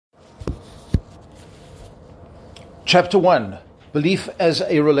Chapter 1, Belief as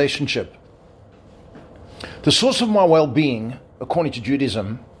a Relationship. The source of my well-being, according to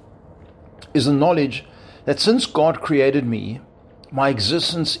Judaism, is the knowledge that since God created me, my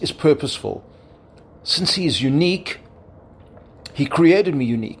existence is purposeful. Since He is unique, He created me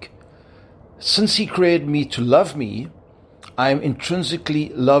unique. Since He created me to love me, I am intrinsically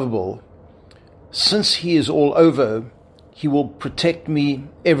lovable. Since He is all over, He will protect me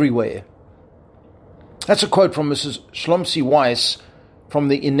everywhere. That's a quote from Mrs. Shlomsi Weiss from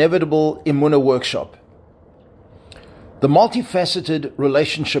the Inevitable Emunah Workshop. The multifaceted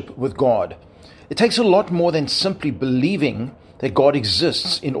relationship with God. It takes a lot more than simply believing that God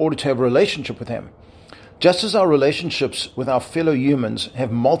exists in order to have a relationship with Him. Just as our relationships with our fellow humans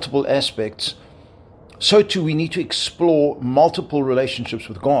have multiple aspects, so too we need to explore multiple relationships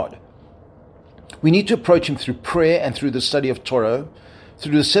with God. We need to approach Him through prayer and through the study of Torah,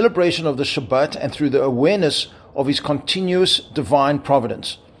 through the celebration of the Shabbat, and through the awareness of His continuous divine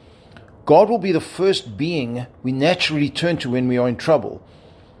providence. God will be the first being we naturally turn to when we are in trouble.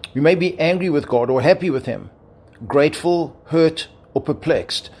 We may be angry with God or happy with Him, grateful, hurt, or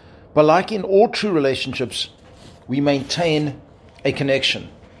perplexed. But like in all true relationships, we maintain a connection.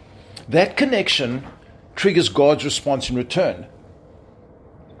 That connection triggers God's response in return.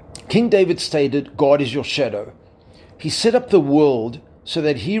 King David stated, "God is your shadow." He set up the world so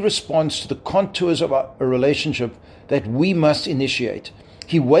that He responds to the contours of a relationship that we must initiate.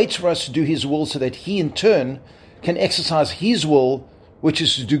 He waits for us to do His will so that He in turn can exercise His will, which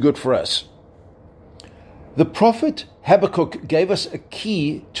is to do good for us. The prophet Habakkuk gave us a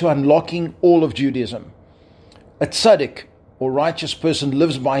key to unlocking all of Judaism. A tzaddik, or righteous person,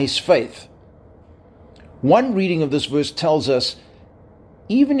 lives by his faith. One reading of this verse tells us,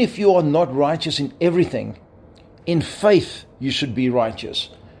 even if you are not righteous in everything, in faith you should be righteous.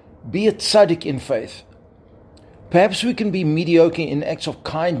 Be a tzaddik in faith. Perhaps we can be mediocre in acts of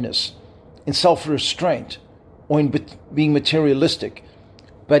kindness, in self-restraint, or in being materialistic.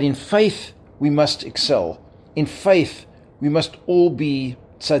 But in faith, we must excel. In faith, we must all be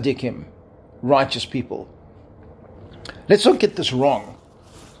tzaddikim, righteous people. Let's not get this wrong.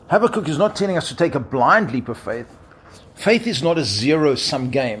 Habakkuk is not telling us to take a blind leap of faith. Faith is not a zero-sum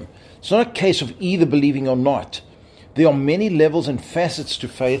game. It's not a case of either believing or not. There are many levels and facets to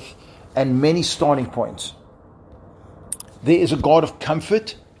faith and many starting points. There is a God of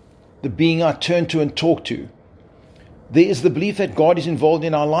comfort, the being I turn to and talk to. There is the belief that God is involved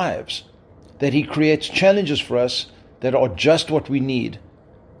in our lives, that He creates challenges for us that are just what we need,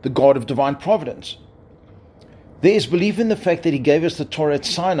 the God of divine providence. There is belief in the fact that He gave us the Torah at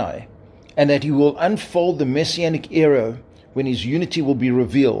Sinai, and that He will unfold the Messianic era when His unity will be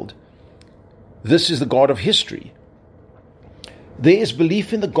revealed. This is the God of history. There is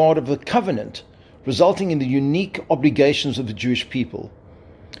belief in the God of the covenant, resulting in the unique obligations of the Jewish people.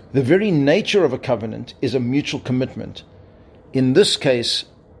 The very nature of a covenant is a mutual commitment. In this case,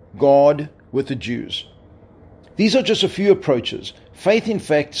 God with the Jews. These are just a few approaches. Faith, in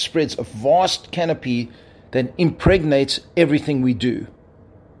fact, spreads a vast canopy that impregnates everything we do.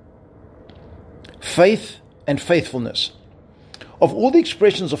 Faith and faithfulness. Of all the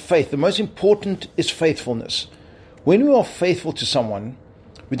expressions of faith, the most important is faithfulness. When we are faithful to someone,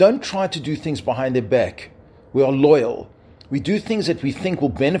 we don't try to do things behind their back. We are loyal. We do things that we think will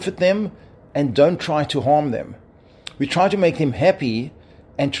benefit them and don't try to harm them. We try to make them happy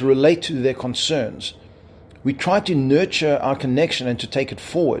and to relate to their concerns. We try to nurture our connection and to take it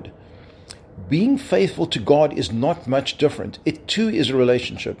forward. Being faithful to God is not much different. It too is a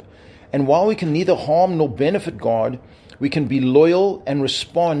relationship. And while we can neither harm nor benefit God, we can be loyal and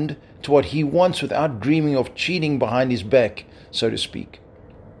respond to what He wants without dreaming of cheating behind His back, so to speak.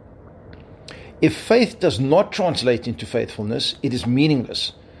 If faith does not translate into faithfulness, it is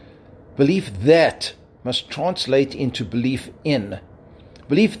meaningless. Belief that must translate into belief in.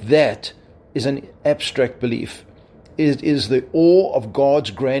 Belief that is an abstract belief. It is the awe of God's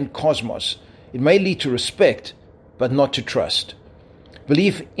grand cosmos. It may lead to respect, but not to trust.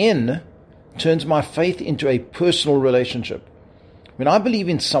 Belief in turns my faith into a personal relationship. When I believe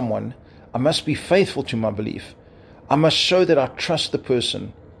in someone, I must be faithful to my belief. I must show that I trust the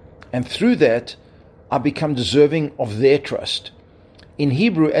person. And through that, I become deserving of their trust. In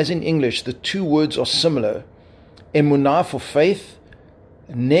Hebrew, as in English, the two words are similar. Emunah for faith,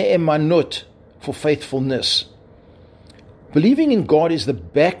 ne'emanut for faithfulness. Believing in God is the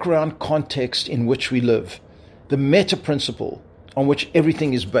background context in which we live, the meta principle on which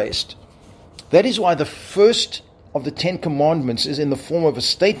everything is based. That is why the first of the 10 commandments is in the form of a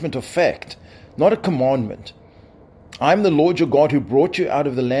statement of fact, not a commandment. I am the Lord your God who brought you out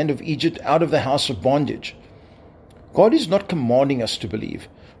of the land of Egypt, out of the house of bondage. God is not commanding us to believe.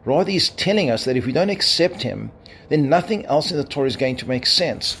 Rather, He's telling us that if we don't accept Him, then nothing else in the Torah is going to make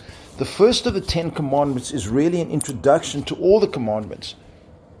sense. The first of the 10 commandments is really an introduction to all the commandments.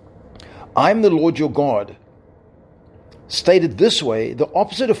 I'm the Lord your God. Stated this way, the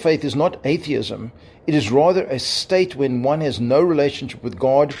opposite of faith is not atheism. It is rather a state when one has no relationship with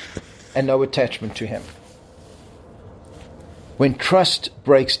God and no attachment to Him. When trust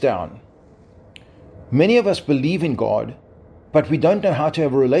breaks down. Many of us believe in God, but we don't know how to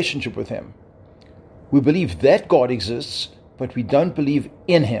have a relationship with Him. We believe that God exists, but we don't believe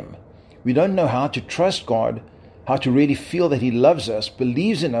in Him. We don't know how to trust God, how to really feel that He loves us,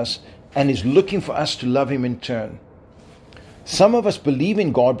 believes in us, and is looking for us to love Him in turn. Some of us believe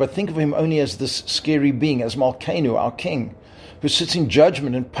in God, but think of Him only as this scary being, as Malkeinu, our king, who sits in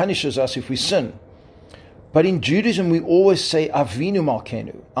judgment and punishes us if we sin. But in Judaism, we always say, Avinu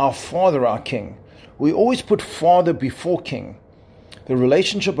Malkeinu, our Father, our King. We always put Father before King. The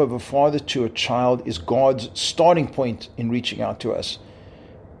relationship of a father to a child is God's starting point in reaching out to us.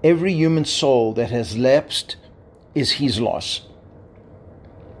 Every human soul that has lapsed is His loss.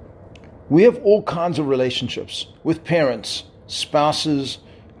 We have all kinds of relationships with parents, spouses,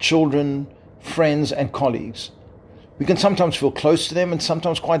 children, friends, and colleagues. We can sometimes feel close to them and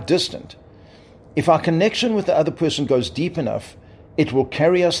sometimes quite distant. If our connection with the other person goes deep enough, it will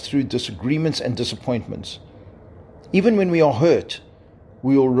carry us through disagreements and disappointments. Even when we are hurt,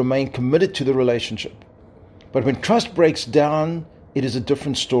 we will remain committed to the relationship. But when trust breaks down, it is a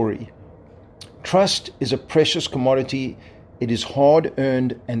different story. Trust is a precious commodity. It is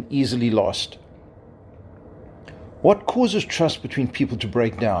hard-earned and easily lost. What causes trust between people to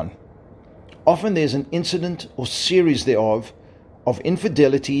break down? Often there's an incident or series thereof of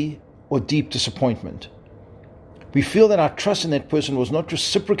infidelity or deep disappointment. We feel that our trust in that person was not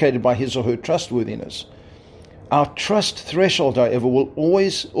reciprocated by his or her trustworthiness. Our trust threshold, however, will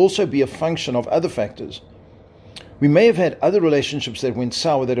always also be a function of other factors. We may have had other relationships that went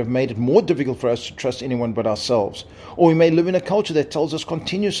sour that have made it more difficult for us to trust anyone but ourselves. Or we may live in a culture that tells us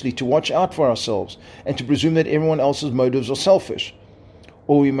continuously to watch out for ourselves and to presume that everyone else's motives are selfish.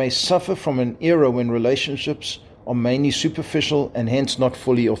 Or we may suffer from an era when relationships are mainly superficial and hence not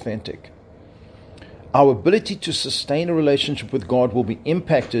fully authentic. Our ability to sustain a relationship with God will be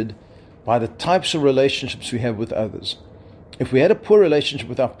impacted by the types of relationships we have with others. If we had a poor relationship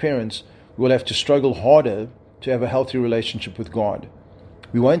with our parents, we will have to struggle harder to have a healthy relationship with God.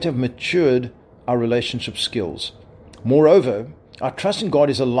 We won't have matured our relationship skills. Moreover, our trust in God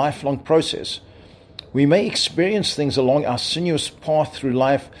is a lifelong process. We may experience things along our sinuous path through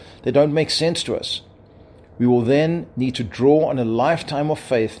life that don't make sense to us. We will then need to draw on a lifetime of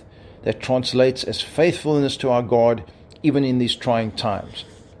faith that translates as faithfulness to our God even in these trying times.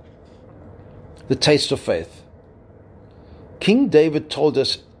 The taste of faith. King David told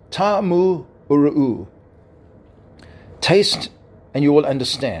us, Ta'amu uru'u. Taste and you will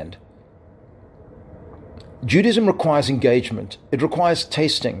understand. Judaism requires engagement. It requires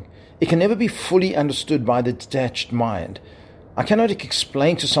tasting. It can never be fully understood by the detached mind. I cannot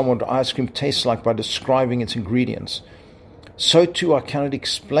explain to someone what ice cream tastes like by describing its ingredients. So too, I cannot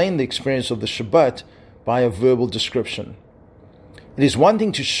explain the experience of the Shabbat by a verbal description. It is one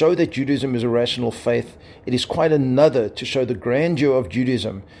thing to show that Judaism is a rational faith. It is quite another to show the grandeur of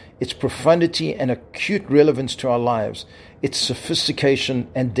Judaism, its profundity and acute relevance to our lives, its sophistication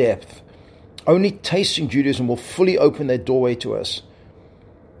and depth. Only tasting Judaism will fully open that doorway to us.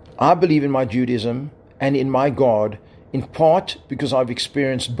 I believe in my Judaism and in my God, in part because I've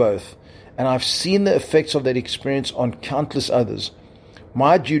experienced both, and I've seen the effects of that experience on countless others.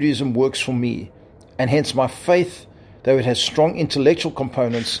 My Judaism works for me, and hence my faith, though it has strong intellectual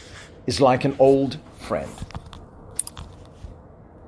components, is like an old friend.